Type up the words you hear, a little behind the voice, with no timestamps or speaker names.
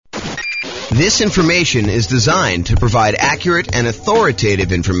This information is designed to provide accurate and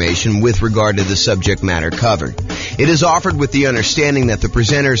authoritative information with regard to the subject matter covered. It is offered with the understanding that the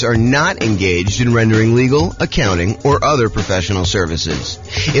presenters are not engaged in rendering legal, accounting, or other professional services.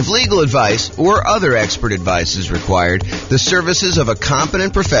 If legal advice or other expert advice is required, the services of a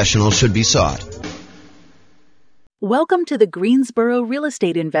competent professional should be sought. Welcome to the Greensboro Real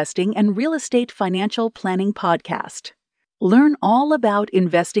Estate Investing and Real Estate Financial Planning Podcast. Learn all about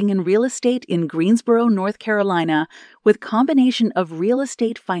investing in real estate in Greensboro, North Carolina, with combination of real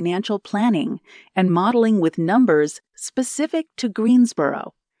estate financial planning and modeling with numbers specific to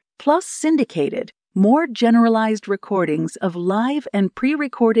Greensboro, plus syndicated, more generalized recordings of live and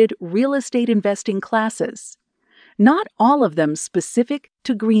pre-recorded real estate investing classes. Not all of them specific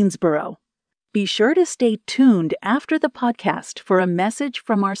to Greensboro. Be sure to stay tuned after the podcast for a message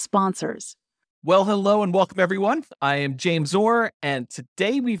from our sponsors. Well, hello and welcome, everyone. I am James Orr, and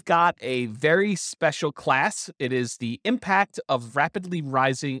today we've got a very special class. It is the impact of rapidly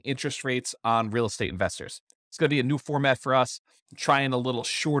rising interest rates on real estate investors. It's going to be a new format for us, trying a little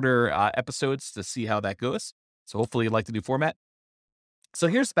shorter episodes to see how that goes. So hopefully you like the new format. So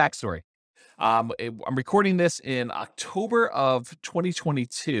here's the backstory. I'm recording this in October of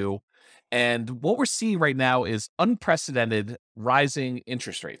 2022, and what we're seeing right now is unprecedented rising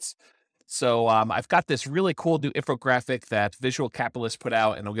interest rates. So I've got this really cool new infographic that Visual Capitalist put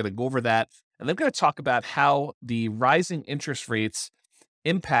out, and I'm going to go over that. And then I'm going to talk about how the rising interest rates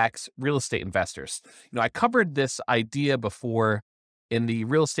impacts real estate investors. You know, I covered this idea before in the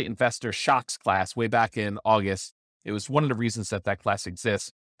Real Estate Investor Shocks class way back in August. It was one of the reasons that class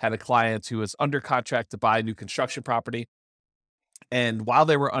exists. Had a client who was under contract to buy a new construction property. And while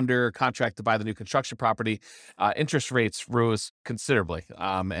they were under contract to buy the new construction property, interest rates rose considerably.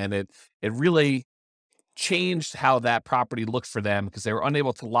 And it really changed how that property looked for them because they were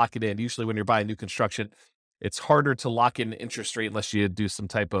unable to lock it in. Usually when you're buying new construction, it's harder to lock in interest rate unless you do some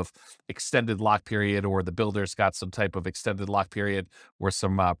type of extended lock period, or the builder's got some type of extended lock period or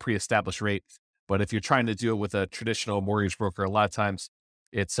some pre-established rate. But if you're trying to do it with a traditional mortgage broker, a lot of times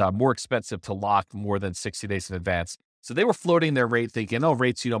it's more expensive to lock more than 60 days in advance. So they were floating their rate thinking,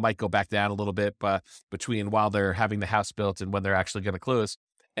 rates, might go back down a little bit between while they're having the house built and when they're actually going to close.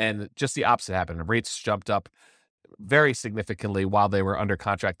 And just the opposite happened. Rates jumped up very significantly while they were under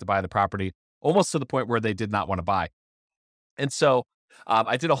contract to buy the property, almost to the point where they did not want to buy. And so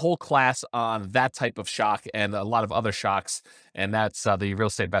I did a whole class on that type of shock and a lot of other shocks. And that's the Real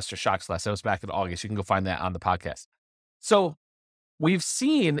Estate Investor Shocks class. That was back in August. You can go find that on the podcast. So we've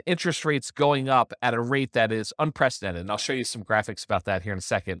seen interest rates going up at a rate that is unprecedented, and I'll show you some graphics about that here in a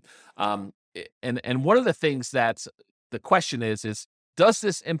second. And one of the things that the question is does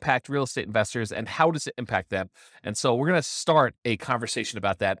this impact real estate investors, and how does it impact them? And so we're going to start a conversation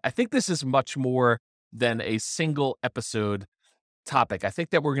about that. I think this is much more than a single episode topic. I think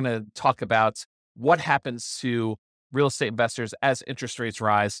that we're going to talk about what happens to real estate investors as interest rates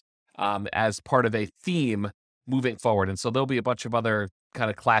rise as part of a theme moving forward. And so there'll be a bunch of other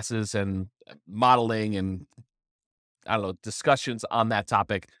kind of classes and modeling and discussions on that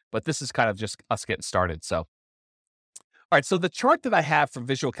topic, but this is kind of just us getting started. So, all right. So the chart that I have from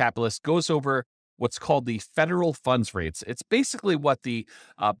Visual Capitalist goes over what's called the federal funds rates. It's basically what the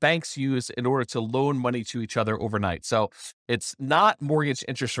banks use in order to loan money to each other overnight. So it's not mortgage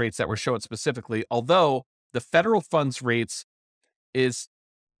interest rates that we're showing specifically, although the federal funds rates is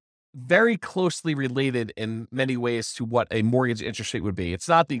very closely related in many ways to what a mortgage interest rate would be. It's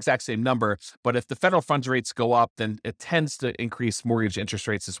not the exact same number, but if the federal funds rates go up, then it tends to increase mortgage interest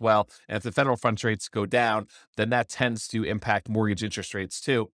rates as well. And if the federal funds rates go down, then that tends to impact mortgage interest rates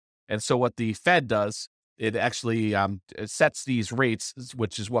too. And so what the Fed does, it actually it sets these rates,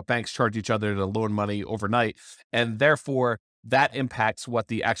 which is what banks charge each other to loan money overnight. And therefore, that impacts what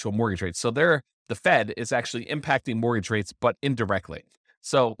the actual mortgage rates. So the Fed is actually impacting mortgage rates, but indirectly.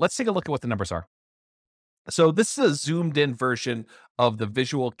 So let's take a look at what the numbers are. So this is a zoomed in version of the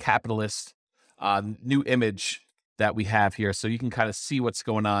Visual Capitalist new image that we have here. So you can kind of see what's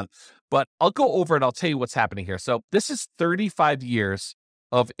going on, but I'll go over and I'll tell you what's happening here. So this is 35 years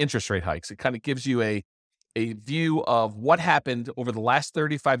of interest rate hikes. It kind of gives you a view of what happened over the last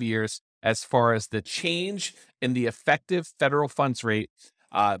 35 years as far as the change in the effective federal funds rate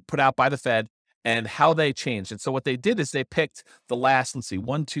put out by the Fed and how they changed. And so what they did is they picked the last,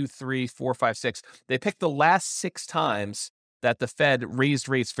 1, 2, 3, 4, 5, 6. They picked the last 6 times that the Fed raised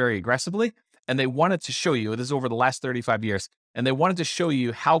rates very aggressively. And they wanted to show you, this is over the last 35 years, and they wanted to show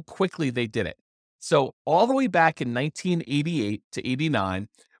you how quickly they did it. So all the way back in 1988 to 89,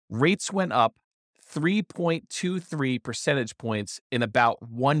 rates went up 3.23 percentage points in about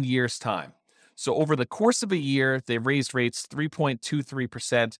 1 year's time. So over the course of a year, they raised rates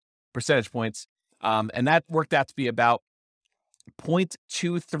 3.23% percentage points. And that worked out to be about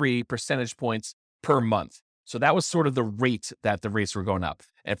 0.23 percentage points per month. So that was sort of the rate that the rates were going up.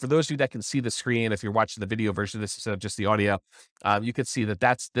 And for those of you that can see the screen, if you're watching the video version of this instead of just the audio, you can see that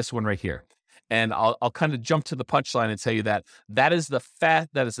that's this one right here. And I'll kind of jump to the punchline and tell you that that is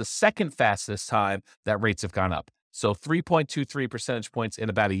the second fastest time that rates have gone up. So 3.23 percentage points in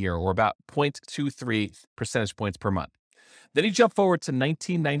about a year, or about 0.23 percentage points per month. Then you jump forward to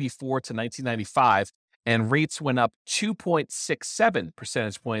 1994 to 1995, and rates went up 2.67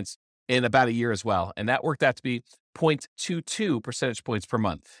 percentage points in about a year as well. And that worked out to be 0.22 percentage points per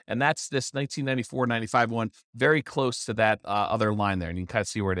month. And that's this 1994-95 one, very close to that other line there. And you can kind of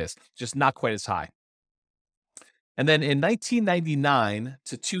see where it is, just not quite as high. And then in 1999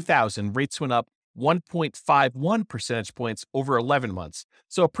 to 2000, rates went up 1.51 percentage points over 11 months.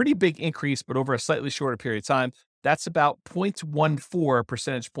 So a pretty big increase, but over a slightly shorter period of time. That's about 0.14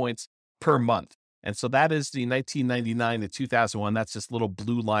 percentage points per month. And so that is the 1999 to 2001. That's this little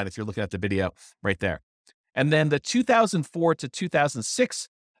blue line if you're looking at the video right there. And then the 2004 to 2006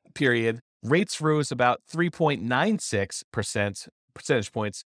 period, rates rose about 3.96 percentage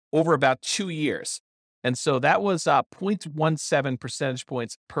points over about 2 years. And so that was 0.17 percentage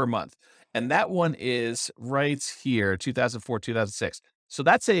points per month. And that one is right here, 2004, 2006. So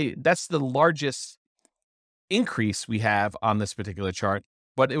that's the largest increase we have on this particular chart,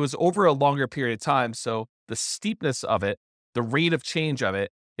 but it was over a longer period of time. So the steepness of it, the rate of change of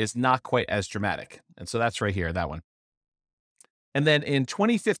it, is not quite as dramatic. And so that's right here, that one. And then in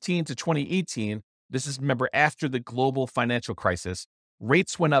 2015 to 2018, this is, remember, after the global financial crisis,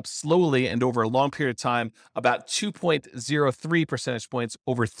 rates went up slowly and over a long period of time, about 2.03 percentage points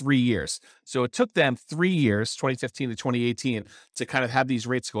over 3 years. So it took them 3 years, 2015 to 2018, to kind of have these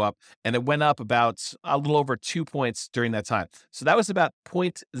rates go up. And it went up about a little over 2 points during that time. So that was about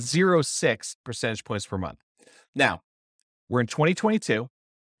 0.06 percentage points per month. Now, we're in 2022,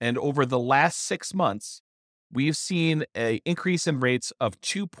 and over the last 6 months, we've seen an increase in rates of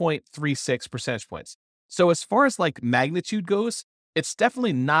 2.36 percentage points. So as far as like magnitude goes, it's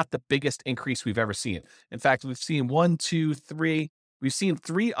definitely not the biggest increase we've ever seen. In fact, we've seen 1, 2, 3. We've seen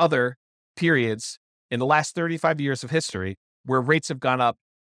 3 other periods in the last 35 years of history where rates have gone up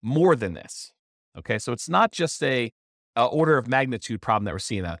more than this. Okay, so it's not just a order of magnitude problem that we're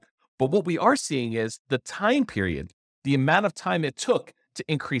seeing that. But what we are seeing is the time period, the amount of time it took to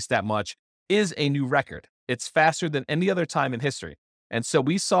increase that much is a new record. It's faster than any other time in history. And so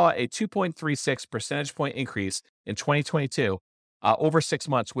we saw a 2.36 percentage point increase in 2022 over 6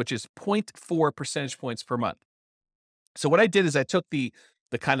 months, which is 0.4 percentage points per month. So what I did is I took the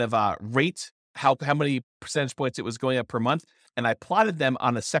kind of rate, how many percentage points it was going up per month, and I plotted them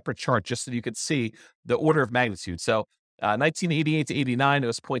on a separate chart just so you could see the order of magnitude. So 1988 to 89, it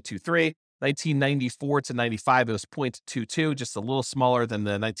was 0.23. 1994 to 95, it was 0.22, just a little smaller than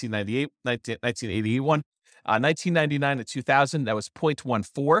the 1981 one. 1999 to 2000, that was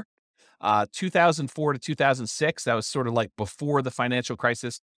 0.14. 2004 to 2006, that was sort of like before the financial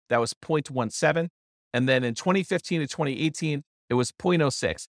crisis, that was 0.17. And then in 2015 to 2018, it was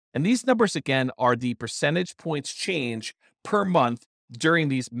 0.06. And these numbers, again, are the percentage points change per month during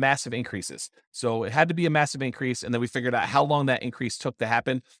these massive increases. So it had to be a massive increase. And then we figured out how long that increase took to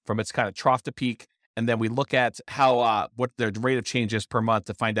happen from its kind of trough to peak. And then we look at how, what the rate of change is per month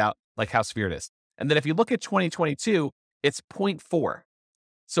to find out like how severe it is. And then if you look at 2022, it's 0.4.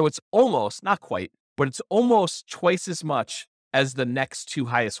 So it's almost, not quite, but it's almost twice as much as the next 2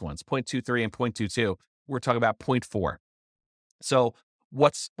 highest ones, 0.23 and 0.22. We're talking about 0.4. So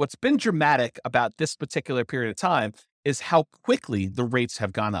what's been dramatic about this particular period of time is how quickly the rates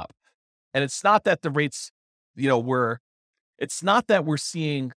have gone up. And it's not that the rates, it's not that we're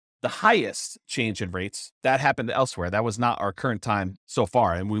seeing the highest change in rates. That happened elsewhere. That was not our current time so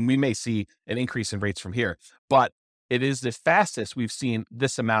far. And we may see an increase in rates from here, but it is the fastest we've seen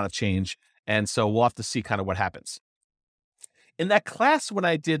this amount of change. And so we'll have to see kind of what happens. In that class, when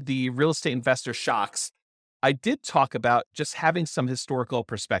I did the real estate investor shocks, I did talk about just having some historical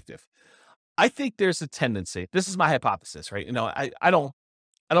perspective. I think there's a tendency, this is my hypothesis, right? I don't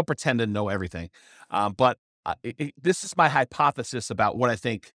pretend to know everything, but this is my hypothesis about what I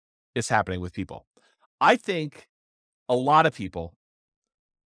think is happening with people. I think a lot of people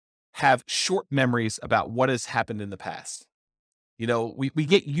have short memories about what has happened in the past. We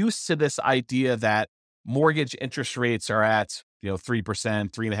get used to this idea that mortgage interest rates are at, 3%,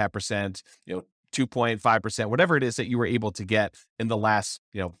 3.5%, 2.5%, whatever it is that you were able to get in the last,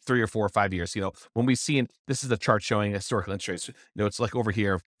 3 or 4 or 5 years. When we've seen, this is a chart showing historical interest rates, it's like over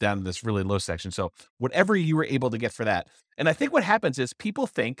here down in this really low section. So whatever you were able to get for that. And I think what happens is people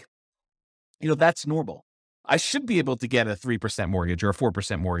think, that's normal. I should be able to get a 3% mortgage or a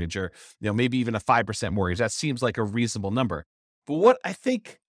 4% mortgage or, maybe even a 5% mortgage. That seems like a reasonable number. But what I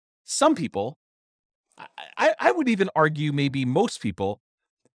think some people, I would even argue maybe most people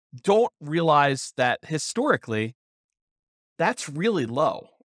don't realize that historically that's really low.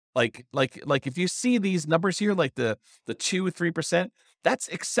 Like if you see these numbers here, like the 2-3%, that's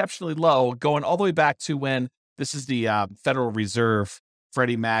exceptionally low, going all the way back to when this is the Federal Reserve.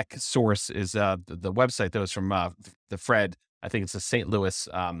 Freddie Mac source is the website that was from the Fred. I think it's the St. Louis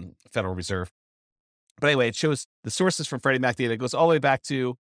Federal Reserve. But anyway, it shows the sources from Freddie Mac data. It goes all the way back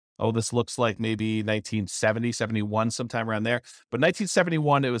to, this looks like maybe 1970, 71, sometime around there. But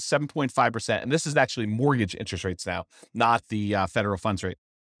 1971, it was 7.5%. And this is actually mortgage interest rates now, not the federal funds rate.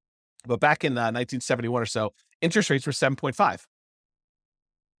 But back in 1971 or so, interest rates were 7.5,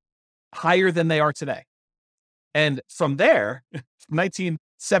 higher than they are today. And from there,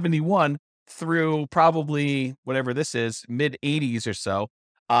 1971 through probably whatever this is, mid 80s or so,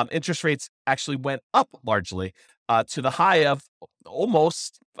 interest rates actually went up largely to the high of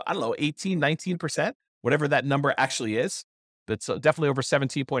almost, 18, 19%, whatever that number actually is. It's definitely over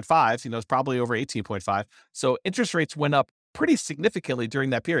 17.5, it's probably over 18.5. So interest rates went up pretty significantly during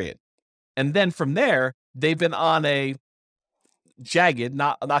that period. And then from there, they've been on a jagged,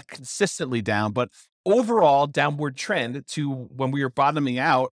 not consistently down, but overall downward trend to when we were bottoming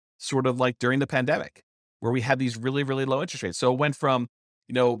out, sort of like during the pandemic, where we had these really, really low interest rates. So it went from,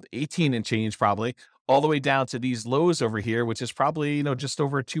 18 and change probably all the way down to these lows over here, which is probably, just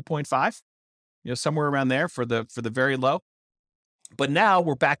over 2.5, somewhere around there for the very low. But now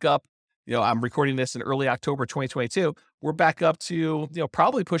we're back up, I'm recording this in early October, 2022. We're back up to,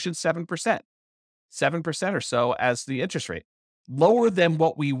 probably pushing 7% or so as the interest rate. Lower than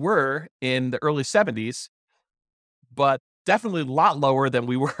what we were in the early 70s, but definitely a lot lower than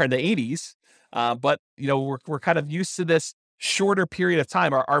we were in the 80s. But, we're kind of used to this shorter period of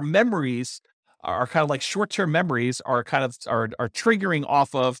time. Our memories are kind of like short-term memories are kind of are triggering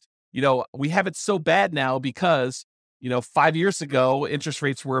off of, we have it so bad now because, 5 years ago, interest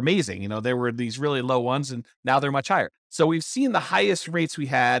rates were amazing. There were these really low ones and now they're much higher. So we've seen the highest rates we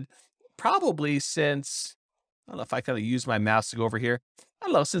had probably since, I don't know if I kind of use my mouse to go over here. I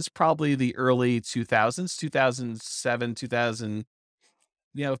don't know, since probably the early 2000s, 2007, 2000,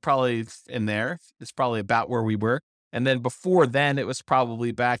 probably in there. It's probably about where we were. And then before then, it was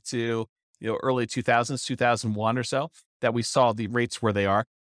probably back to, early 2000s, 2001 or so that we saw the rates where they are.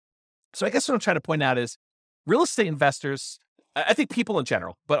 So I guess what I'm trying to point out is real estate investors, I think people in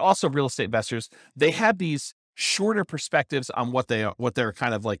general, but also real estate investors, they have these shorter perspectives on what they're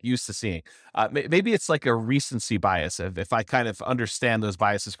kind of like used to seeing. Maybe it's like a recency bias if I kind of understand those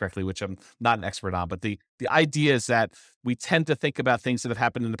biases correctly, which I'm not an expert on. But the idea is that we tend to think about things that have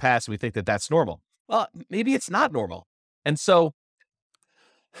happened in the past and we think that that's normal. Well, maybe it's not normal. And so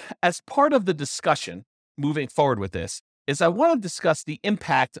as part of the discussion moving forward with this is I want to discuss the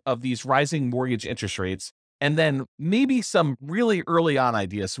impact of these rising mortgage interest rates. And then maybe some really early on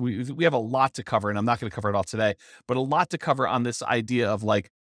ideas. We have a lot to cover, and I'm not going to cover it all today, but a lot to cover on this idea of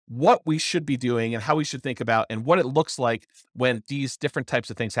like what we should be doing and how we should think about and what it looks like when these different types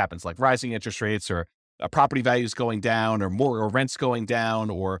of things happens, like rising interest rates or property values going down or more or rents going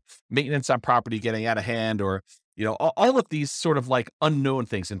down or maintenance on property getting out of hand or, all of these sort of like unknown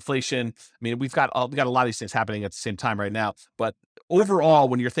things, inflation. I mean, we've got a lot of these things happening at the same time right now, but overall,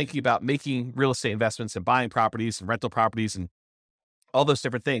 when you're thinking about making real estate investments and buying properties and rental properties and all those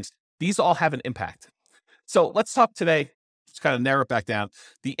different things, these all have an impact. So let's talk today, just kind of narrow it back down,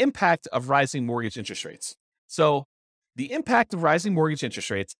 the impact of rising mortgage interest rates. So the impact of rising mortgage interest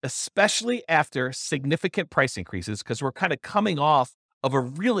rates, especially after significant price increases, because we're kind of coming off of a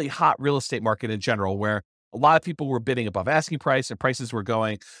really hot real estate market in general, where a lot of people were bidding above asking price and prices were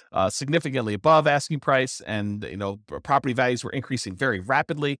going significantly above asking price. And, property values were increasing very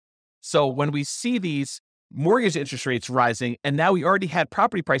rapidly. So when we see these mortgage interest rates rising, and now we already had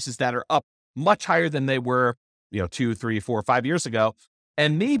property prices that are up much higher than they were, 2, 3, 4, 5 years ago.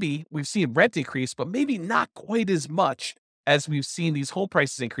 And maybe we've seen rent increase, but maybe not quite as much as we've seen these home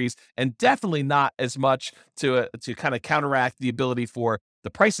prices increase, and definitely not as much to kind of counteract the ability for the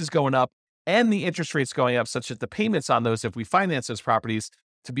prices going up and the interest rates going up, such that the payments on those, if we finance those properties,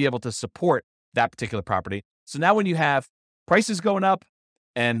 to be able to support that particular property. So now when you have prices going up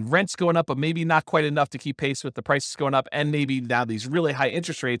and rents going up, but maybe not quite enough to keep pace with the prices going up, and maybe now these really high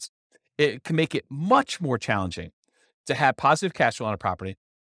interest rates, it can make it much more challenging to have positive cash flow on a property.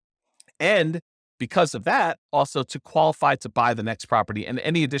 And because of that, also to qualify to buy the next property and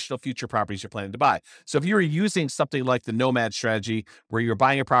any additional future properties you're planning to buy. So if you were using something like the nomad strategy, where you're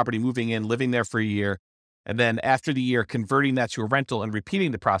buying a property, moving in, living there for a year, and then after the year, converting that to a rental and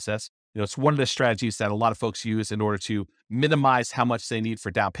repeating the process, it's one of the strategies that a lot of folks use in order to minimize how much they need for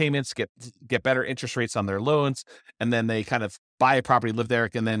down payments, get better interest rates on their loans, and then they kind of buy a property, live there,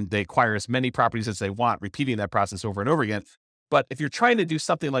 and then they acquire as many properties as they want, repeating that process over and over again. But if you're trying to do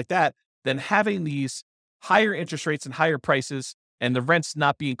something like that, then having these higher interest rates and higher prices and the rents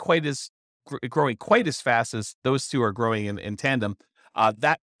not being growing quite as fast as those two are growing in tandem,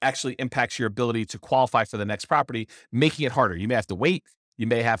 that actually impacts your ability to qualify for the next property, making it harder. You may have to wait. You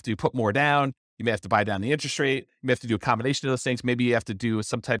may have to put more down. You may have to buy down the interest rate. You may have to do a combination of those things. Maybe you have to do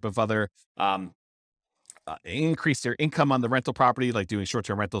some type of other increase their income on the rental property, like doing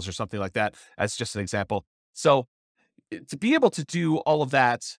short-term rentals or something like that. As just an example. So to be able to do all of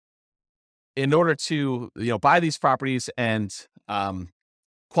that in order to buy these properties and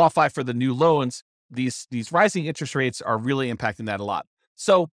qualify for the new loans, these rising interest rates are really impacting that a lot.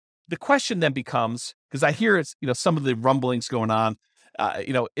 So the question then becomes, because I hear some of the rumblings going on,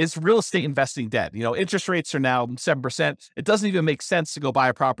 is real estate investing dead? Interest rates are now 7%. It doesn't even make sense to go buy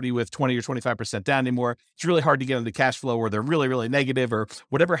a property with 20 or 25% down anymore. It's really hard to get into cash flow, or they're really, really negative, or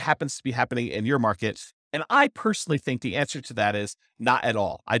whatever happens to be happening in your market. And I personally think the answer to that is not at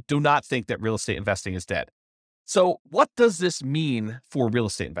all. I do not think that real estate investing is dead. So what does this mean for real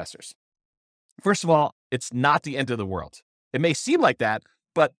estate investors? First of all, it's not the end of the world. It may seem like that,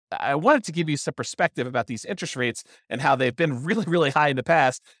 but I wanted to give you some perspective about these interest rates and how they've been really, really high in the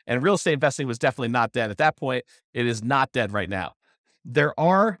past. And real estate investing was definitely not dead at that point. It is not dead right now. There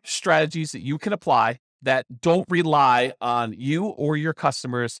are strategies that you can apply that don't rely on you or your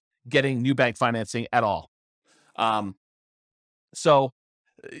customers getting new bank financing at all. So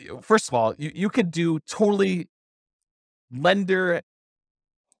first of all, you could do totally lender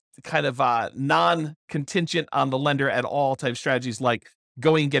kind of non-contingent on the lender at all type strategies, like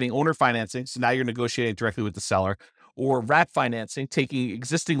going and getting owner financing. So now you're negotiating directly with the seller, or wrap financing, taking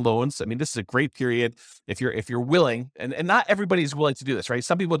existing loans. I mean, this is a great period if you're willing, and not everybody's willing to do this, right?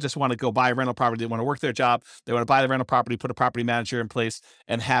 Some people just want to go buy a rental property. They want to work their job. They want to buy the rental property, put a property manager in place,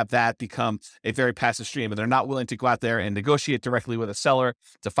 and have that become a very passive stream. And they're not willing to go out there and negotiate directly with a seller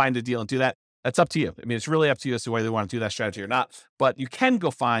to find a deal and do that. That's up to you. I mean, it's really up to you as to whether you want to do that strategy or not. But you can go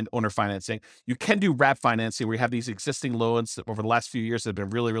find owner financing. You can do wrap financing, where you have these existing loans that over the last few years that have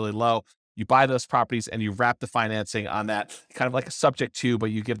been really, really low. You buy those properties and you wrap the financing on that, kind of like a subject to, but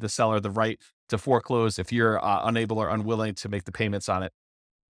you give the seller the right to foreclose if you're unable or unwilling to make the payments on it.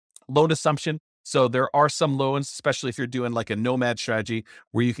 Loan assumption. So there are some loans, especially if you're doing like a nomad strategy,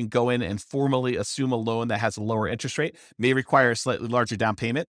 where you can go in and formally assume a loan that has a lower interest rate, may require a slightly larger down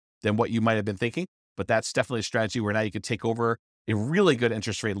payment than what you might have been thinking. But that's definitely a strategy where now you can take over a really good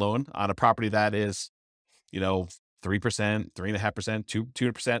interest rate loan on a property that is, 3%,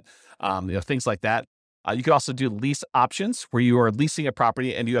 3.5%, 2%, things like that. You could also do lease options, where you are leasing a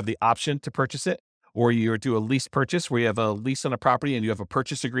property and you have the option to purchase it, or you do a lease purchase where you have a lease on a property and you have a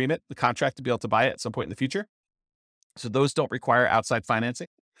purchase agreement, the contract to be able to buy it at some point in the future. So those don't require outside financing.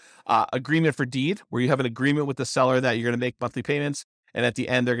 Agreement for deed, where you have an agreement with the seller that you're going to make monthly payments, and at the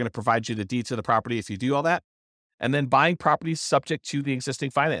end, they're going to provide you the deed to the property if you do all that. And then buying properties subject to the existing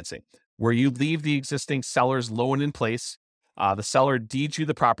financing, where you leave the existing seller's loan in place. The seller deeds you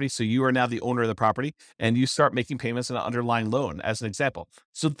the property, so you are now the owner of the property, and you start making payments on an underlying loan, as an example.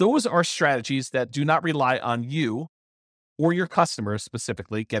 So those are strategies that do not rely on you or your customers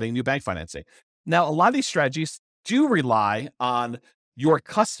specifically getting new bank financing. Now, a lot of these strategies do rely on your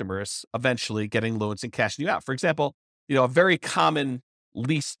customers eventually getting loans and cashing you out. For example, a very common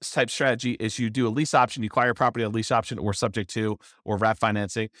lease type strategy is you do a lease option, you acquire a property, a lease option, or subject to, or wrap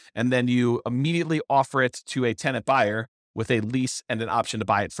financing, and then you immediately offer it to a tenant buyer with a lease and an option to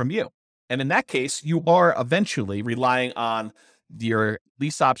buy it from you. And in that case, you are eventually relying on your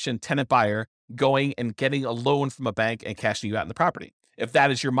lease option tenant buyer going and getting a loan from a bank and cashing you out in the property, if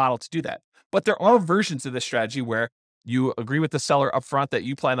that is your model to do that. But there are versions of this strategy where you agree with the seller upfront that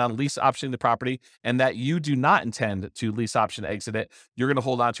you plan on lease optioning the property and that you do not intend to lease option exit it. You're going to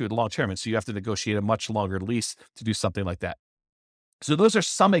hold on to it long term. And so you have to negotiate a much longer lease to do something like that. So those are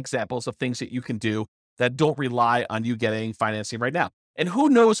some examples of things that you can do that don't rely on you getting financing right now. And who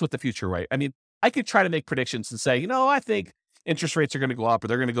knows what the future, right? I mean, I could try to make predictions and say, I think interest rates are going to go up, or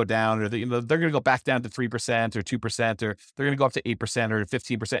they're going to go down, or they're going to go back down to 3% or 2%, or they're going to go up to 8% or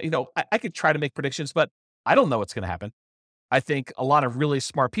 15%. I could try to make predictions, but I don't know what's going to happen. I think a lot of really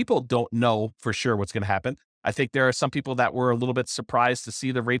smart people don't know for sure what's going to happen. I think there are some people that were a little bit surprised to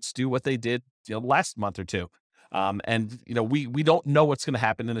see the rates do what they did, last month or two. We don't know what's going to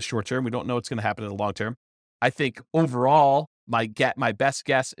happen in the short term. We don't know what's going to happen in the long term. I think overall, my best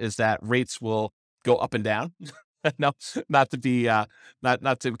guess is that rates will go up and down. No, not to be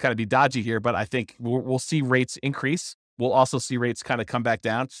not to kind of be dodgy here, but I think we'll see rates increase. We'll also see rates kind of come back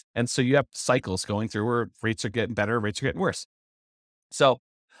down, and so you have cycles going through where rates are getting better, rates are getting worse. So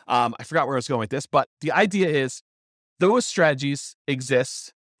I forgot where I was going with this, but the idea is those strategies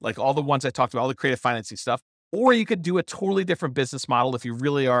exist, like all the ones I talked about, all the creative financing stuff. Or you could do a totally different business model if you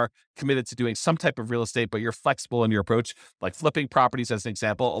really are committed to doing some type of real estate, but you're flexible in your approach, like flipping properties as an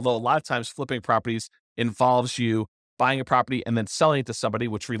example. Although a lot of times flipping properties involves you buying a property and then selling it to somebody,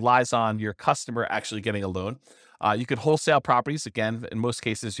 which relies on your customer actually getting a loan. You could wholesale properties. Again, in most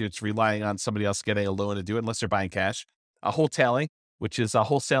cases, it's relying on somebody else getting a loan to do it, unless they're buying cash. Wholetailing, which is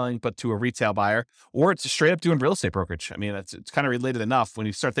wholesaling, but to a retail buyer, or it's straight up doing real estate brokerage. I mean, it's kind of related enough. When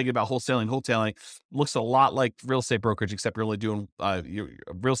you start thinking about wholetailing looks a lot like real estate brokerage, except you're only doing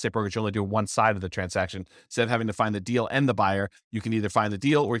real estate brokerage. You're only doing one side of the transaction. Instead of having to find the deal and the buyer, you can either find the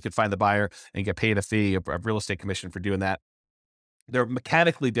deal or you can find the buyer and get paid a fee, a real estate commission for doing that. They're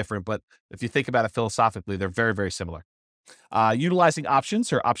mechanically different, but if you think about it philosophically, they're very, very similar. Utilizing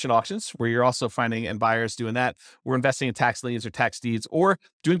options or option auctions, where you're also finding and buyers doing that. We're investing in tax liens or tax deeds, or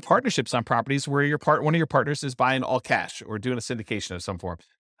doing partnerships on properties where one of your partners is buying all cash or doing a syndication of some form.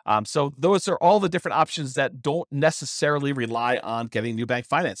 So those are all the different options that don't necessarily rely on getting new bank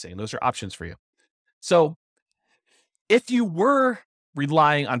financing. Those are options for you. So if you were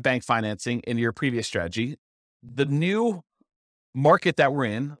relying on bank financing in your previous strategy, the new market that we're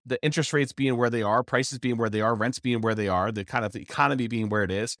in, the interest rates being where they are, prices being where they are, rents being where they are, the kind of the economy being where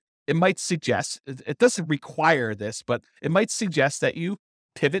it is, it might suggest, it doesn't require this, but it might suggest that you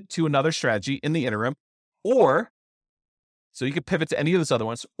pivot to another strategy in the interim, or so you could pivot to any of those other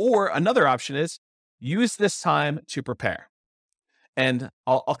ones, or another option is use this time to prepare. And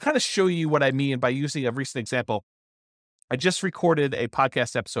I'll kind of show you what I mean by using a recent example. I just recorded a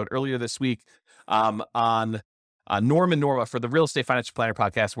podcast episode earlier this week on Norm and Norma for the Real Estate Financial Planner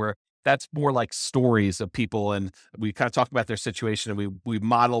podcast, where that's more like stories of people. And we kind of talk about their situation and we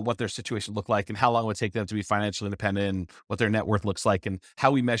model what their situation looked like and how long it would take them to be financially independent and what their net worth looks like and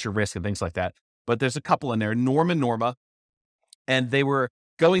how we measure risk and things like that. But there's a couple in there, Norm and Norma, and they were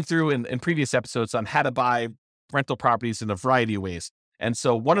going through in previous episodes on how to buy rental properties in a variety of ways. And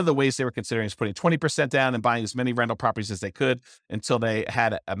so one of the ways they were considering is putting 20% down and buying as many rental properties as they could until they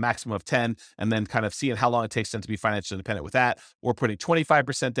had a maximum of 10, and then kind of seeing how long it takes them to be financially independent with that, or putting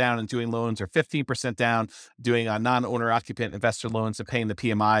 25% down and doing loans, or 15% down, doing non-owner occupant investor loans and paying the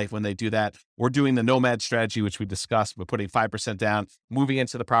PMI when they do that, or doing the nomad strategy, which we discussed, but putting 5% down, moving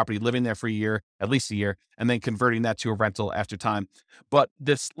into the property, living there for a year, at least a year, and then converting that to a rental after time. But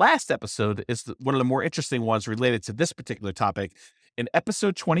this last episode is one of the more interesting ones related to this particular topic. In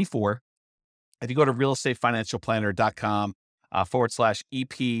episode 24, if you go to realestatefinancialplanner.com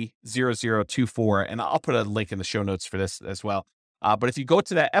 /EP0024, and I'll put a link in the show notes for this as well. But if you go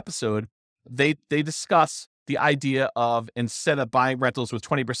to that episode, they discuss the idea of, instead of buying rentals with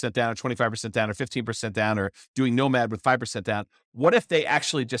 20% down or 25% down or 15% down, or doing nomad with 5% down, what if they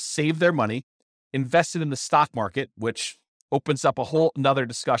actually just save their money, invested in the stock market, which opens up a whole another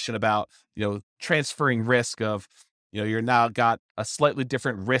discussion about, transferring risk of, you're now got a slightly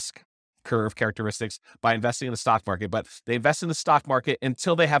different risk curve characteristics by investing in the stock market, but they invest in the stock market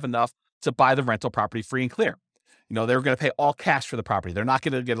until they have enough to buy the rental property free and clear. They're going to pay all cash for the property. They're not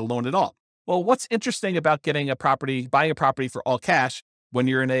going to get a loan at all. Well, what's interesting about buying a property for all cash when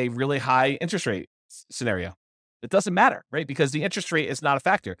you're in a really high interest rate scenario? It doesn't matter, right? Because the interest rate is not a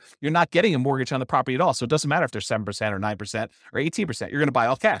factor. You're not getting a mortgage on the property at all. So it doesn't matter if they're 7% or 9% or 18%. You're going to buy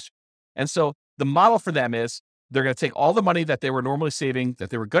all cash. And so the model for them is, they're going to take all the money that they were normally saving,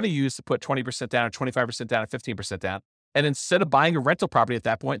 that they were going to use to put 20% down or 25% down or 15% down. And instead of buying a rental property at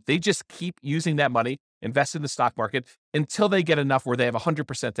that point, they just keep using that money, invest in the stock market until they get enough where they have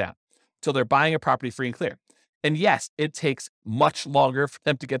 100% down, until they're buying a property free and clear. And yes, it takes much longer for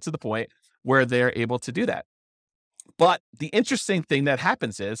them to get to the point where they're able to do that. But the interesting thing that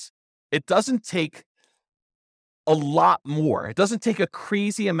happens is, it doesn't take a lot more. It doesn't take a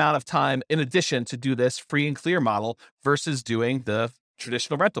crazy amount of time in addition to do this free and clear model versus doing the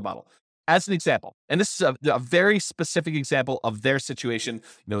traditional rental model. As an example, and this is a very specific example of their situation,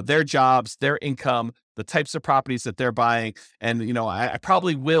 their jobs, their income, the types of properties that they're buying. And, I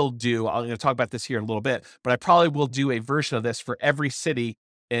probably will I'm going to talk about this here in a little bit, but I probably will do a version of this for every city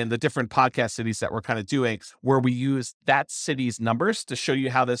in the different podcast cities that we're kind of doing, where we use that city's numbers to show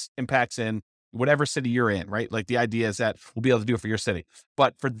you how this impacts in whatever city you're in, right? Like the idea is that we'll be able to do it for your city,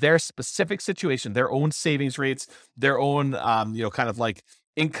 but for their specific situation, their own savings rates, their own, kind of like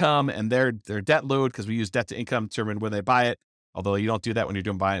income and their debt load, because we use debt to income to determine when they buy it. Although you don't do that when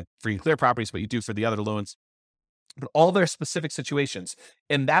you're buying free and clear properties, but you do for the other loans. But all their specific situations.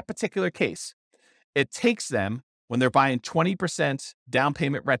 In that particular case, it takes them, when they're buying 20% down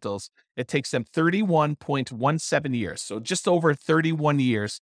payment rentals, it takes them 31.17 years. So just over 31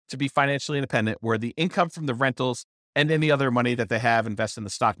 years to be financially independent, where the income from the rentals and any other money that they have invest in the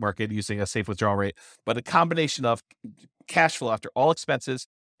stock market using a safe withdrawal rate, but a combination of cash flow after all expenses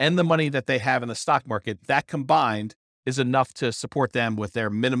and the money that they have in the stock market, that combined is enough to support them with their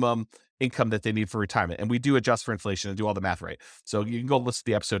minimum income that they need for retirement. And we do adjust for inflation and do all the math right. So you can go listen to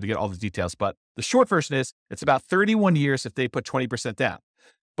the episode to get all the details. But the short version is it's about 31 years if they put 20% down.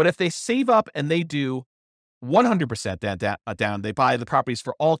 But if they save up and they do 100% down, they buy the properties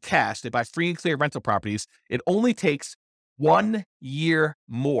for all cash, they buy free and clear rental properties, it only takes 1 year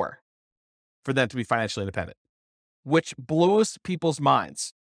more for them to be financially independent, which blows people's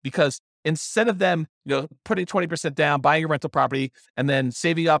minds, because instead of them, putting 20% down, buying a rental property, and then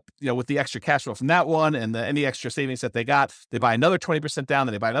saving up, with the extra cash flow from that one and any extra savings that they got, they buy another 20% down,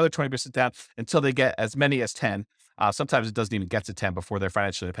 then they buy another 20% down until they get as many as 10. Sometimes it doesn't even get to 10 before they're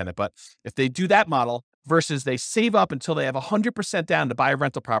financially independent. But if they do that model versus they save up until they have 100% down to buy a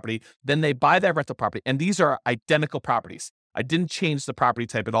rental property, then they buy that rental property. And these are identical properties. I didn't change the property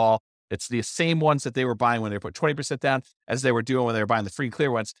type at all. It's the same ones that they were buying when they put 20% down as they were doing when they were buying the free and clear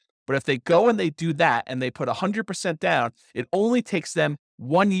ones. But if they go and they do that and they put 100% down, it only takes them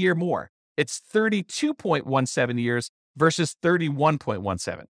 1 year more. It's 32.17 years versus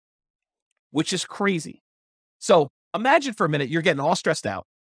 31.17, which is crazy. So imagine for a minute, you're getting all stressed out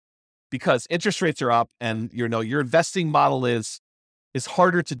because interest rates are up and your investing model is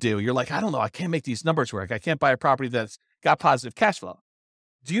harder to do. You're like, I don't know, I can't make these numbers work. I can't buy a property that's got positive cash flow.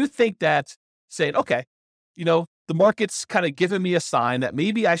 Do you think that saying, okay, the market's kind of giving me a sign that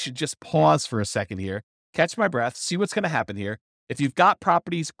maybe I should just pause for a second here, catch my breath, see what's going to happen here. If you've got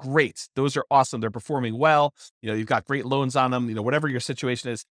properties, great. Those are awesome. They're performing well. You've got great loans on them. Whatever your situation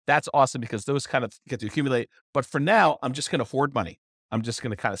is, that's awesome because those kind of get to accumulate. But for now, I'm just going to hoard money. I'm just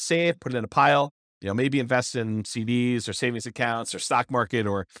going to kind of save, put it in a pile, maybe invest in CDs or savings accounts or stock market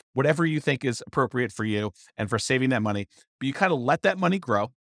or whatever you think is appropriate for you and for saving that money. But you kind of let that money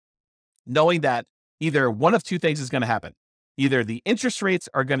grow, knowing that either one of two things is going to happen. Either the interest rates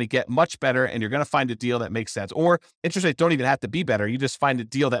are going to get much better and you're going to find a deal that makes sense, or interest rates don't even have to be better. You just find a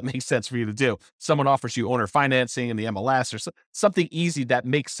deal that makes sense for you to do. Someone offers you owner financing in the MLS or something easy that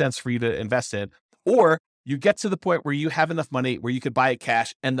makes sense for you to invest in. Or you get to the point where you have enough money where you could buy it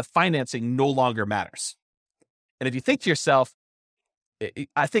cash and the financing no longer matters. And if you think to yourself,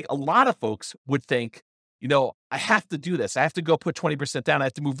 I think a lot of folks would think, I have to do this. I have to go put 20% down. I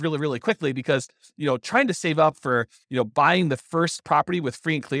have to move really, really quickly because, trying to save up for, buying the first property with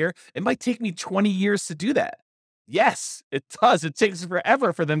free and clear, it might take me 20 years to do that. Yes, it does. It takes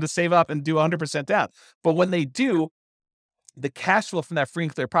forever for them to save up and do 100% down. But when they do, the cash flow from that free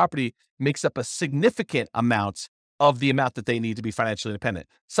and clear property makes up a significant amount of the amount that they need to be financially independent,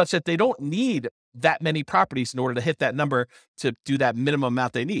 such that they don't need that many properties in order to hit that number to do that minimum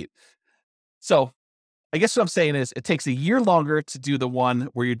amount they need. So I guess what I'm saying is it takes a year longer to do the one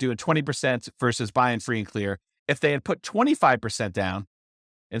where you're doing 20% versus buying free and clear. If they had put 25% down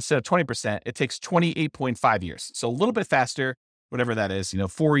instead of 20%, it takes 28.5 years. So a little bit faster, whatever that is,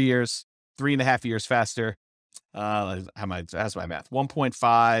 4 years, 3.5 years faster. How's my math?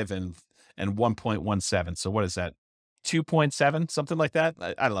 1.5 and 1.17. So what is that? 2.7, something like that.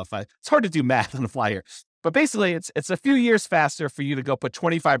 I don't know it's hard to do math on the fly here. But basically, it's a few years faster for you to go put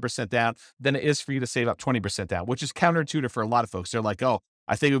 25% down than it is for you to save up 20% down, which is counterintuitive for a lot of folks. They're like, oh,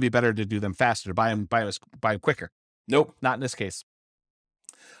 I think it would be better to do them faster, to buy them quicker. Nope, not in this case.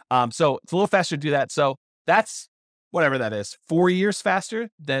 So it's a little faster to do that. So that's whatever that is, 4 years faster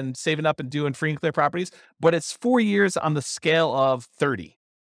than saving up and doing free and clear properties, but it's 4 years on the scale of 30.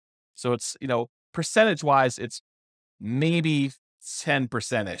 So it's, percentage-wise, it's maybe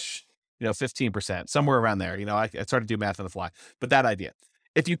 10%-ish. 15%, somewhere around there. It's hard to do math on the fly, but that idea.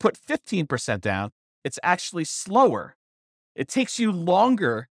 If you put 15% down, it's actually slower. It takes you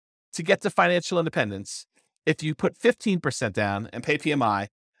longer to get to financial independence if you put 15% down and pay PMI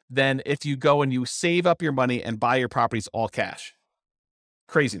than if you go and you save up your money and buy your properties all cash.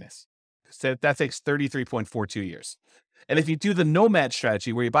 Craziness. So that takes 33.42 years. And if you do the nomad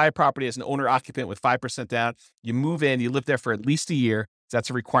strategy where you buy a property as an owner occupant with 5% down, you move in, you live there for at least a year, That's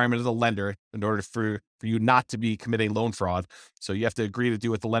a requirement of the lender in order for you not to be committing loan fraud. So you have to agree to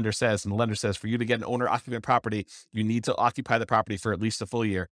do what the lender says. And the lender says for you to get an owner occupant property, you need to occupy the property for at least a full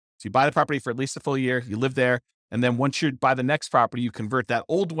year. So you buy the property for at least a full year, you live there. And then once you buy the next property, you convert that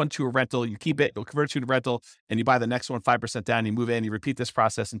old one to a rental, you keep it, you'll convert it to a rental, and you buy the next one 5% down, you move in, you repeat this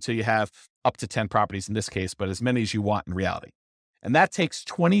process until you have up to 10 properties in this case, but as many as you want in reality. And that takes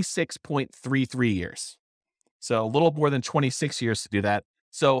 26.33 years. So a little more than 26 years to do that.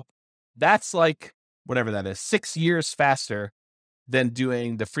 So that's like, whatever that is, 6 years faster than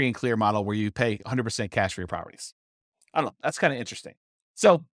doing the free and clear model where you pay 100% cash for your properties. I don't know. That's kind of interesting.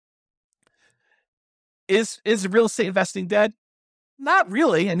 So is real estate investing dead? Not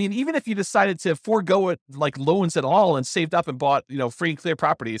really. I mean, even if you decided to forego it, like loans at all, and saved up and bought, free and clear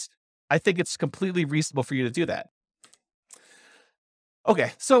properties, I think it's completely reasonable for you to do that.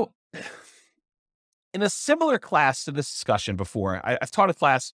 Okay. So in a similar class to this discussion before, I've taught a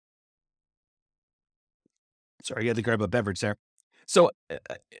class. Sorry, I had to grab a beverage there. So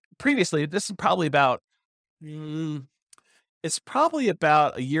previously, this is probably about, it's probably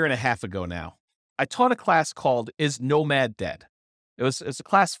about a year and a half ago now. I taught a class called Is Nomad Dead? It was a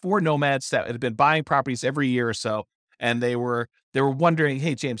class for nomads that had been buying properties every year or so. And they were wondering,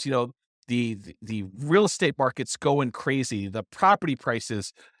 hey, James, the real estate market's going crazy. The property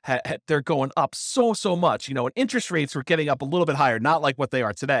prices, they're going up so much, and interest rates were getting up a little bit higher, not like what they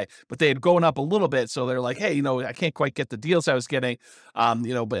are today, but they had gone up a little bit. So they're like, hey, I can't quite get the deals I was getting,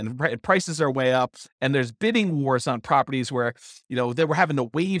 but prices are way up. And there's bidding wars on properties where, they were having to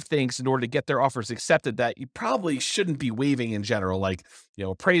waive things in order to get their offers accepted that you probably shouldn't be waiving in general, like,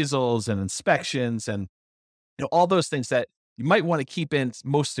 appraisals and inspections and, all those things that you might want to keep in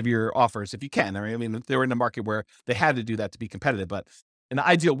most of your offers if you can. I mean, they were in a market where they had to do that to be competitive, but in the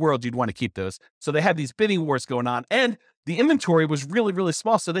ideal world, you'd want to keep those. So they had these bidding wars going on, and the inventory was really, really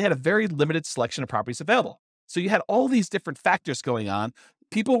small. So they had a very limited selection of properties available. So you had all these different factors going on.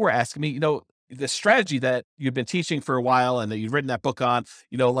 People were asking me, the strategy that you've been teaching for a while and that you've written that book on,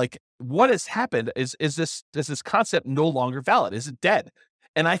 like what has happened? Is this concept no longer valid? Is it dead?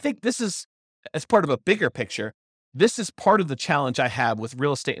 And I think this is, as part of a bigger picture, this is part of the challenge I have with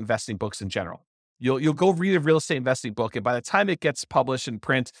real estate investing books in general. You'll go read a real estate investing book, and by the time it gets published in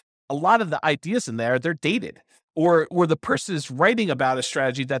print, a lot of the ideas in there, they're dated, or the person is writing about a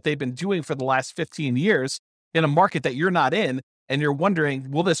strategy that they've been doing for the last 15 years in a market that you're not in, and you're wondering,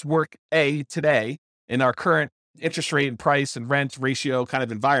 will this work today in our current interest rate and price and rent ratio kind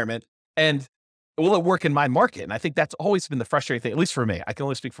of environment, and will it work in my market? And I think that's always been the frustrating thing, at least for me. I can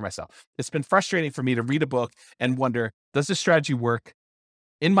only speak for myself. It's been frustrating for me to read a book and wonder, does this strategy work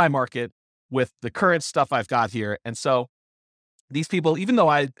in my market with the current stuff I've got here? And so these people, even though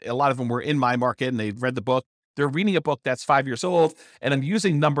a lot of them were in my market and they read the book, they're reading a book that's 5 years old, and I'm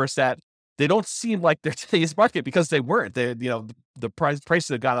using numbers that they don't seem like they're today's market because they weren't. The prices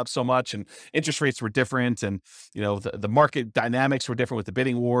had gone up so much, and interest rates were different, and the market dynamics were different with the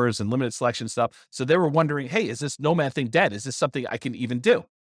bidding wars and limited selection stuff. So they were wondering, hey, is this nomad thing dead? Is this something I can even do?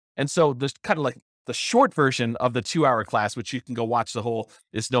 And so there's kind of like the short version of the 2-hour class, which you can go watch the whole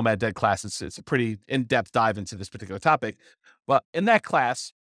Is Nomad Dead class. It's a pretty in-depth dive into this particular topic. But in that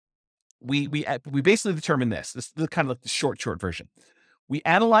class, we basically determined this. This is kind of like the short version. We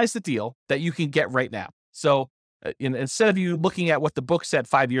analyze the deal that you can get right now. So instead of you looking at what the book said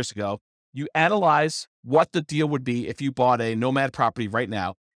 5 years ago, you analyze what the deal would be if you bought a nomad property right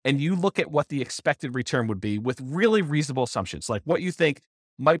now, and you look at what the expected return would be with really reasonable assumptions, like what you think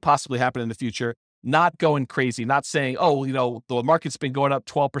might possibly happen in the future, not going crazy, not saying, oh, the market's been going up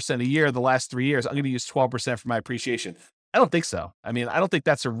 12% a year the last 3 years. I'm going to use 12% for my appreciation. I don't think so. I mean, I don't think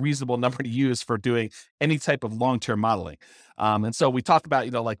that's a reasonable number to use for doing any type of long-term modeling. And so we talk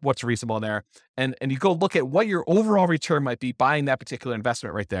about, like what's reasonable in there, and you go look at what your overall return might be buying that particular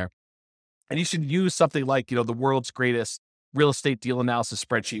investment right there. And you should use something like, the world's greatest real estate deal analysis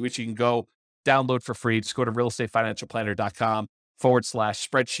spreadsheet, which you can go download for free. Just go to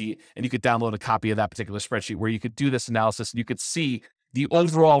realestatefinancialplanner.com/spreadsheet, and you could download a copy of that particular spreadsheet where you could do this analysis and you could see the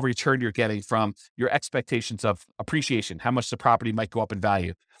overall return you're getting from your expectations of appreciation, how much the property might go up in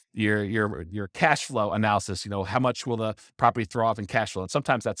value, your cash flow analysis, how much will the property throw off in cash flow? And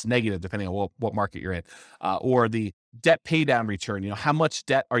sometimes that's negative depending on what market you're in, or the debt pay down return, how much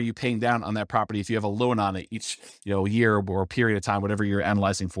debt are you paying down on that property if you have a loan on it each, year or period of time, whatever you're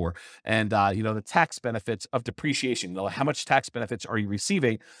analyzing for. And, the tax benefits of depreciation, how much tax benefits are you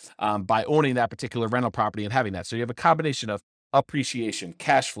receiving by owning that particular rental property and having that? So you have a combination of appreciation,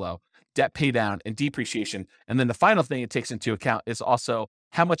 cash flow, debt pay down, and depreciation. And then the final thing it takes into account is also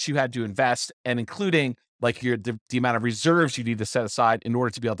how much you had to invest, and including like the amount of reserves you need to set aside in order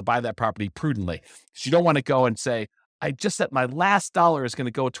to be able to buy that property prudently. Because you don't want to go and say, I just set my last dollar is going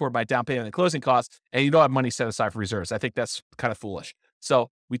to go toward my down payment and closing costs, and you don't have money set aside for reserves. I think that's kind of foolish.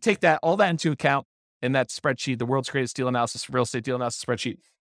 So we take all that into account in that spreadsheet, the world's greatest deal analysis, real estate deal analysis spreadsheet.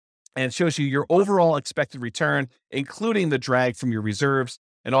 And it shows you your overall expected return, including the drag from your reserves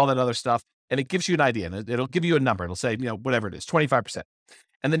and all that other stuff. And it gives you an idea, and it'll give you a number. It'll say, whatever it is, 25%.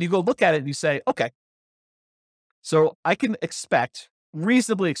 And then you go look at it and you say, okay, so I can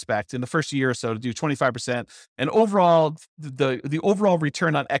reasonably expect in the first year or so to do 25%. And overall, the overall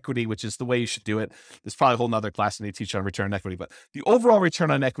return on equity, which is the way you should do it, there's probably a whole nother class and they teach on return on equity, but the overall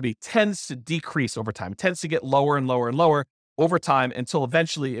return on equity tends to decrease over time. It tends to get lower and lower and lower over time until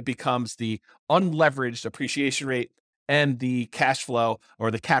eventually it becomes the unleveraged appreciation rate and the cash flow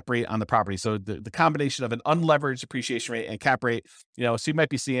or the cap rate on the property. So the combination of an unleveraged appreciation rate and cap rate, so you might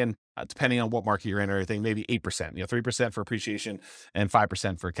be seeing, depending on what market you're in or anything, maybe 8%, 3% for appreciation and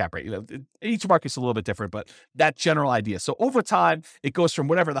 5% for cap rate. Each market's a little bit different, but that general idea. So over time, it goes from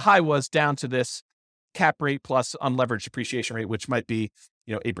whatever the high was down to this cap rate plus unleveraged appreciation rate, which might be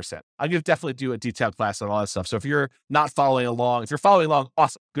 8%. I'll definitely do a detailed class on all that stuff. So if you're not following along,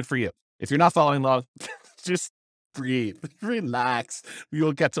 awesome, good for you. If you're not following along, just breathe, relax. We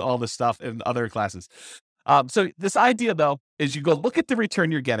will get to all this stuff in other classes. So this idea though, is you go look at the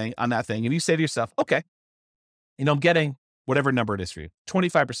return you're getting on that thing and you say to yourself, okay, I'm getting whatever number it is for you,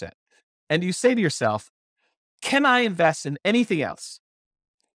 25%. And you say to yourself, can I invest in anything else?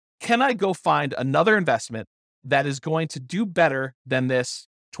 Can I go find another investment that is going to do better than this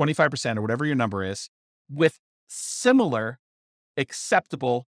 25% or whatever your number is with similar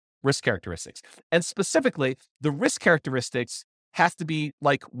acceptable risk characteristics? And specifically, the risk characteristics have to be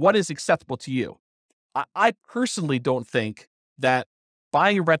like what is acceptable to you. I personally don't think that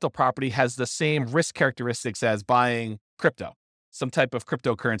buying a rental property has the same risk characteristics as buying crypto, some type of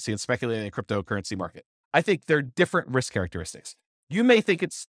cryptocurrency and speculating in a cryptocurrency market. I think they're different risk characteristics. You may think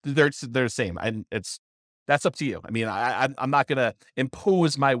they're the same, and that's up to you. I mean, I'm not going to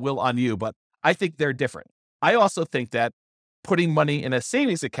impose my will on you, but I think they're different. I also think that putting money in a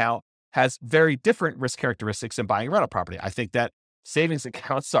savings account has very different risk characteristics than buying a rental property. I think that savings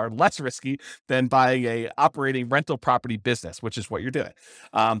accounts are less risky than buying a operating rental property business, which is what you're doing.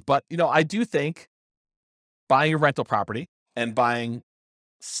 But I do think buying a rental property and buying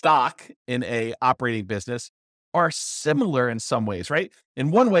stock in a operating business are similar in some ways, right?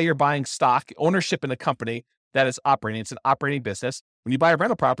 In one way, you're buying stock ownership in a company that is operating. It's an operating business. When you buy a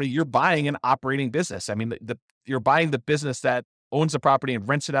rental property, you're buying an operating business. I mean, you're buying the business that owns the property and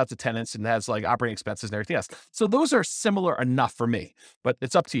rents it out to tenants and has like operating expenses and everything else. So those are similar enough for me, but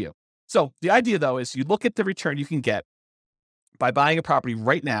it's up to you. So the idea though is you look at the return you can get by buying a property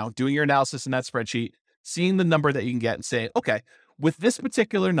right now, doing your analysis in that spreadsheet, seeing the number that you can get and saying, okay, with this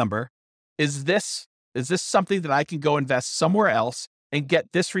particular number, is this something that I can go invest somewhere else and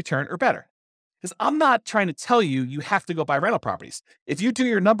get this return or better? Because I'm not trying to tell you have to go buy rental properties. If you do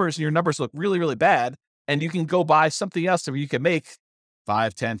your numbers and your numbers look really, really bad, and you can go buy something else where you can make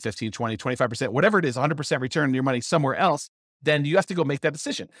 5, 10, 15, 20, 25%, whatever it is, 100% return on your money somewhere else, then you have to go make that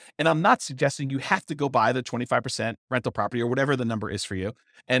decision. And I'm not suggesting you have to go buy the 25% rental property or whatever the number is for you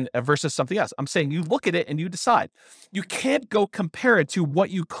and versus something else. I'm saying you look at it and you decide. You can't go compare it to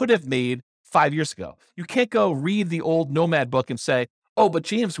what you could have made 5 years ago. You can't go read the old Nomad book and say, oh, but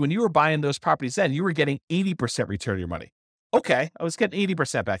James, when you were buying those properties then, you were getting 80% return on your money. Okay, I was getting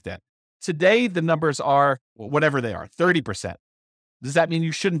 80% back then. Today, the numbers are whatever they are, 30%. Does that mean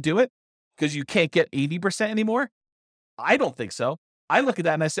you shouldn't do it because you can't get 80% anymore? I don't think so. I look at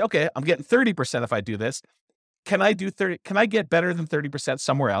that and I say, okay, I'm getting 30% if I do this. Can I do 30? Can I get better than 30%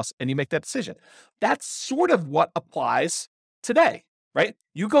 somewhere else? And you make that decision. That's sort of what applies today, right?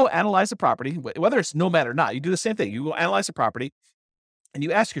 You go analyze a property, whether it's Nomad or not, you do the same thing. You go analyze a property and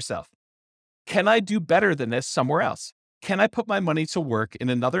you ask yourself, can I do better than this somewhere else? Can I put my money to work in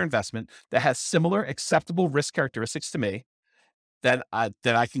another investment that has similar acceptable risk characteristics to me that I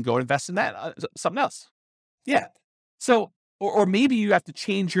can go invest in that, something else? Yeah. So, or maybe you have to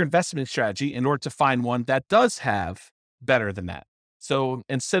change your investment strategy in order to find one that does have better than that. So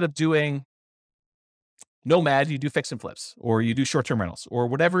instead of doing Nomad, you do fix and flips, or you do short-term rentals, or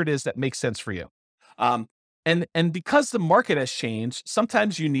whatever it is that makes sense for you. And because the market has changed,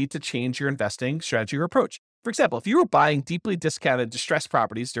 sometimes you need to change your investing strategy or approach. For example, if you were buying deeply discounted distressed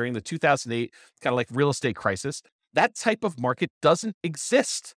properties during the 2008 kind of like real estate crisis, that type of market doesn't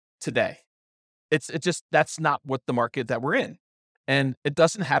exist today. It's just, that's not what the market that we're in. And it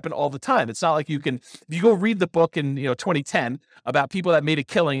doesn't happen all the time. It's not like if you go read the book in 2010 about people that made a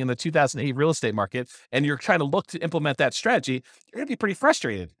killing in the 2008 real estate market, and you're trying to look to implement that strategy, you're going to be pretty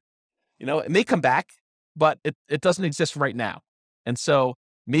frustrated. It may come back, but it doesn't exist right now. And so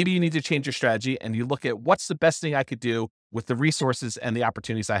maybe you need to change your strategy and you look at what's the best thing I could do with the resources and the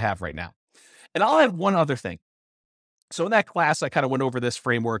opportunities I have right now. And I'll add one other thing. So in that class, I kind of went over this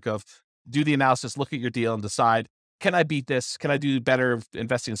framework of do the analysis, look at your deal and decide, can I beat this? Can I do better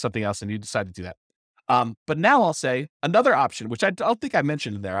investing in something else? And you decide to do that. But now I'll say another option, which I don't think I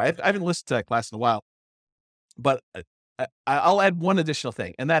mentioned in there. I haven't listened to that class in a while, but I'll add one additional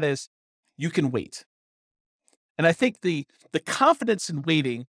thing, and that is you can wait. And I think the confidence in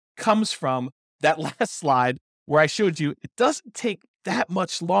waiting comes from that last slide where I showed you it doesn't take that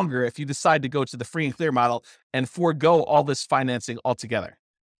much longer if you decide to go to the free and clear model and forego all this financing altogether.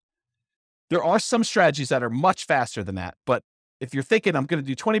 There are some strategies that are much faster than that, but if you're thinking I'm going to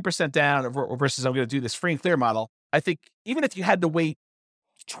do 20% down versus I'm going to do this free and clear model, I think even if you had to wait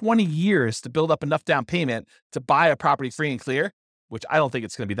 20 years to build up enough down payment to buy a property free and clear, which I don't think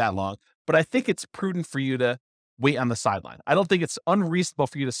it's going to be that long, but I think it's prudent for you to wait on the sideline. I don't think it's unreasonable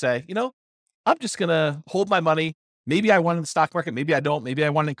for you to say, I'm just going to hold my money. Maybe I want it in the stock market. Maybe I don't. Maybe I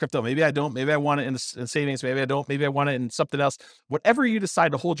want it in crypto. Maybe I don't. Maybe I want it in savings. Maybe I don't. Maybe I want it in something else. Whatever you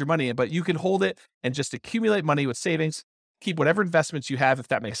decide to hold your money in, but you can hold it and just accumulate money with savings, keep whatever investments you have, if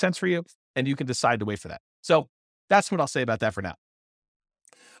that makes sense for you, and you can decide to wait for that. So that's what I'll say about that for now.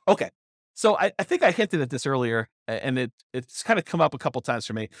 Okay. So I think I hinted at this earlier, and it's kind of come up a couple times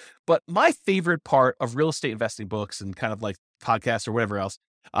for me, but my favorite part of real estate investing books and kind of like podcasts or whatever else,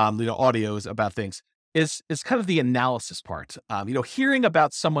 audios about things is kind of the analysis part. Hearing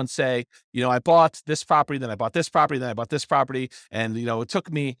about someone say, I bought this property, then I bought this property, then I bought this property. And, it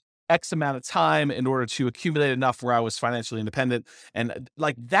took me X amount of time in order to accumulate enough where I was financially independent. And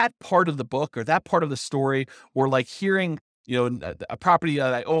like that part of the book or that part of the story, or like hearing, a property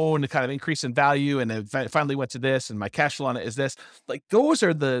that I own to kind of increase in value and it finally went to this and my cash flow on it is this, like those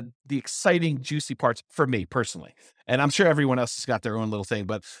are the exciting, juicy parts for me personally. And I'm sure everyone else has got their own little thing,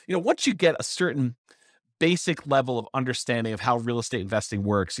 but once you get a certain basic level of understanding of how real estate investing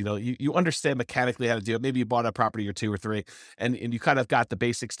works, you understand mechanically how to do it. Maybe you bought a property or two or three and you kind of got the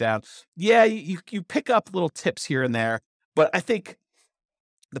basics down. Yeah, you pick up little tips here and there, but I think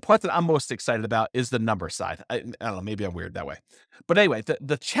the part that I'm most excited about is the number side. I don't know, maybe I'm weird that way. But anyway,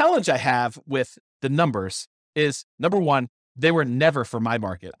 the challenge I have with the numbers is, number one, they were never for my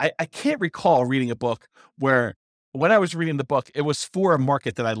market. I can't recall reading a book where when I was reading the book, it was for a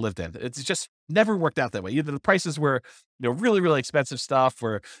market that I lived in. It's just never worked out that way. Either the prices were, really, really expensive stuff,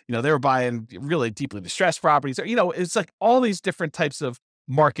 or, they were buying really deeply distressed properties, or, it's like all these different types of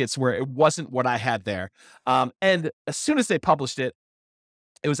markets where it wasn't what I had there. And as soon as they published it,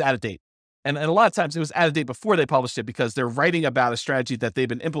 it was out of date. And a lot of times it was out of date before they published it because they're writing about a strategy that they've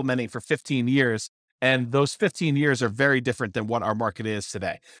been implementing for 15 years. And those 15 years are very different than what our market is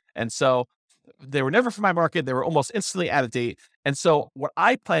today. And so they were never for my market. They were almost instantly out of date. And so what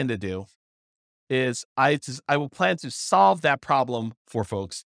I plan to do is I will plan to solve that problem for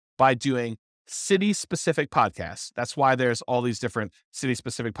folks by doing city-specific podcasts. That's why there's all these different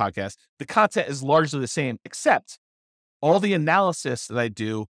city-specific podcasts. The content is largely the same, except all the analysis that I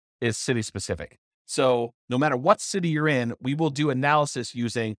do is city-specific. So no matter what city you're in, we will do analysis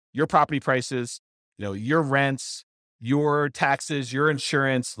using your property prices, your rents, your taxes, your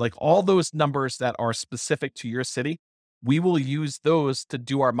insurance, like all those numbers that are specific to your city. We will use those to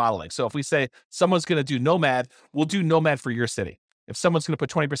do our modeling. So if we say someone's going to do Nomad, we'll do Nomad for your city. If someone's going to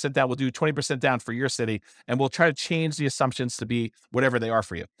put 20% down, we'll do 20% down for your city, and we'll try to change the assumptions to be whatever they are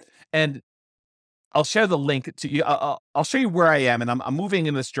for you. And I'll share the link to you. I'll show you where I am, and I'm moving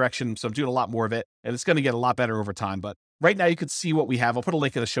in this direction. So I'm doing a lot more of it, and it's going to get a lot better over time. But right now you can see what we have. I'll put a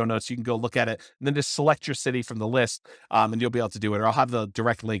link in the show notes. You can go look at it and then just select your city from the list. And you'll be able to do it, or I'll have the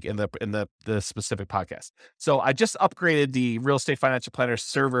direct link in the specific podcast. So I just upgraded the Real Estate Financial Planner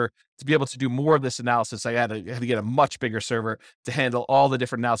server to be able to do more of this analysis. I had to get a much bigger server to handle all the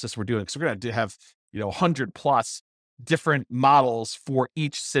different analysis we're doing. So we're going to have, 100 plus different models for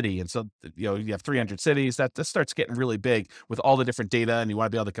each city. And so, you have 300 cities. That starts getting really big with all the different data, and you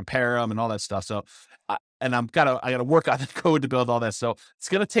want to be able to compare them and all that stuff. So, and I got to work on the code to build all that. So it's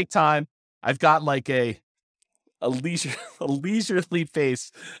going to take time. I've got like a leisurely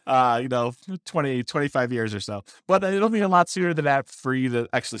pace, 20, 25 years or so, but it'll be a lot sooner than that for you to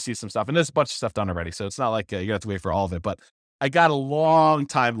actually see some stuff. And there's a bunch of stuff done already. So it's not like you have to wait for all of it, but I got a long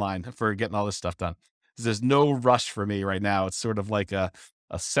timeline for getting all this stuff done. There's no rush for me right now. It's sort of like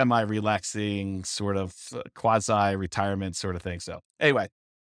semi-relaxing sort of quasi-retirement sort of thing. So anyway,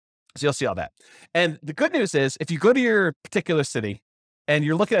 so you'll see all that. And the good news is if you go to your particular city and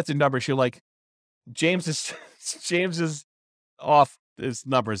you're looking at the numbers, you're like, James is off his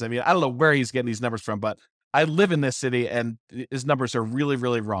numbers. I mean, I don't know where he's getting these numbers from, but I live in this city and his numbers are really,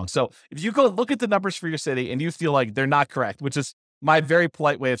 really wrong. So if you go look at the numbers for your city and you feel like they're not correct, which is my very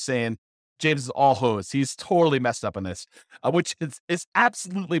polite way of saying James is all hose. He's totally messed up on this, which is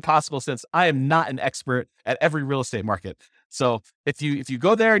absolutely possible since I am not an expert at every real estate market. So if you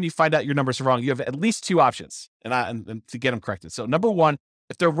go there and you find out your numbers are wrong, you have at least two options and to get them corrected. So number one,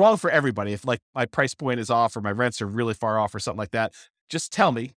 if they're wrong for everybody, if like my price point is off or my rents are really far off or something like that, just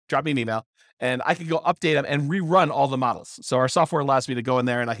tell me, drop me an email, and I can go update them and rerun all the models. So our software allows me to go in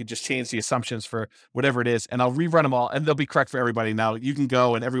there and I can just change the assumptions for whatever it is, and I'll rerun them all, and they'll be correct for everybody. Now you can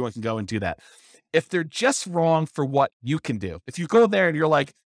go and everyone can go and do that. If they're just wrong for what you can do, if you go there and you're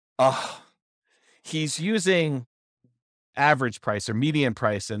like, oh, he's using average price or median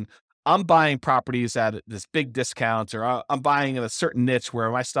price, and I'm buying properties at this big discount, or I'm buying in a certain niche where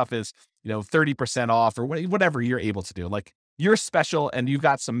my stuff is, 30% off or whatever you're able to do. Like you're special and you've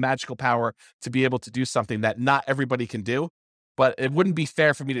got some magical power to be able to do something that not everybody can do. But it wouldn't be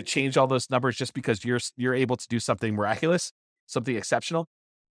fair for me to change all those numbers just because you're able to do something miraculous, something exceptional.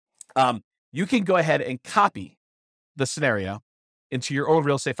 You can go ahead and copy the scenario into your own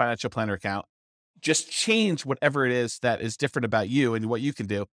real estate financial planner account. Just change whatever it is that is different about you and what you can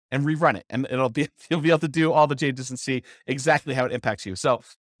do and rerun it. And you'll be able to do all the changes and see exactly how it impacts you. So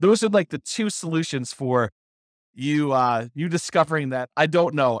those are like the two solutions for you discovering that I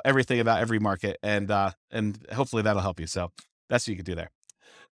don't know everything about every market, and hopefully that'll help you. So that's what you can do there.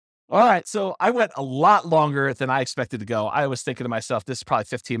 All right. So I went a lot longer than I expected to go. I was thinking to myself, this is probably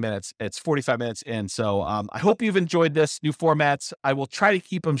 15 minutes. It's 45 minutes in. So I hope you've enjoyed this new formats. I will try to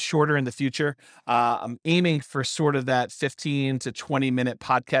keep them shorter in the future. I'm aiming for sort of that 15 to 20 minute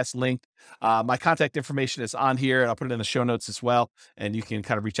podcast length. My contact information is on here, and I'll put it in the show notes as well. And you can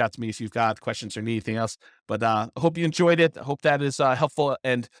kind of reach out to me if you've got questions or need anything else. But I hope you enjoyed it. I hope that is helpful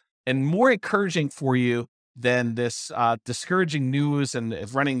and more encouraging for you than this discouraging news and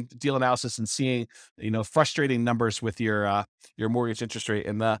running deal analysis and seeing, frustrating numbers with your mortgage interest rate.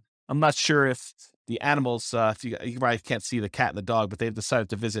 And I'm not sure if the animals, if you probably can't see the cat and the dog, but they've decided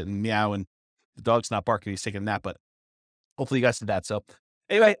to visit and meow, and the dog's not barking. He's taking a nap, but hopefully you guys did that. So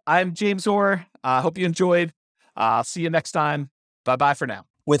anyway, I'm James Orr. Hope you enjoyed. I'll see you next time. Bye-bye for now.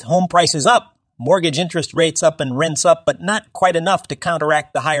 With home prices up, mortgage interest rates up, and rents up, but not quite enough to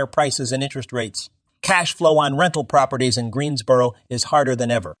counteract the higher prices and interest rates. Cash flow on rental properties in Greensboro is harder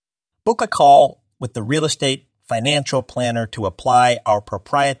than ever. Book a call with the Real Estate Financial Planner to apply our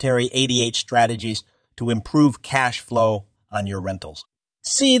proprietary 88 strategies to improve cash flow on your rentals.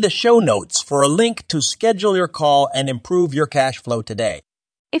 See the show notes for a link to schedule your call and improve your cash flow today.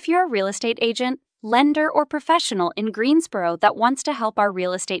 If you're a real estate agent, lender, or professional in Greensboro that wants to help our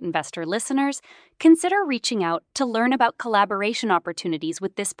real estate investor listeners, consider reaching out to learn about collaboration opportunities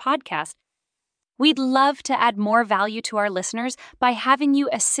with this podcast. We'd love to add more value to our listeners by having you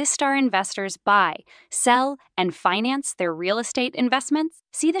assist our investors buy, sell, and finance their real estate investments.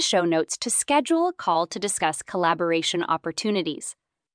 See the show notes to schedule a call to discuss collaboration opportunities.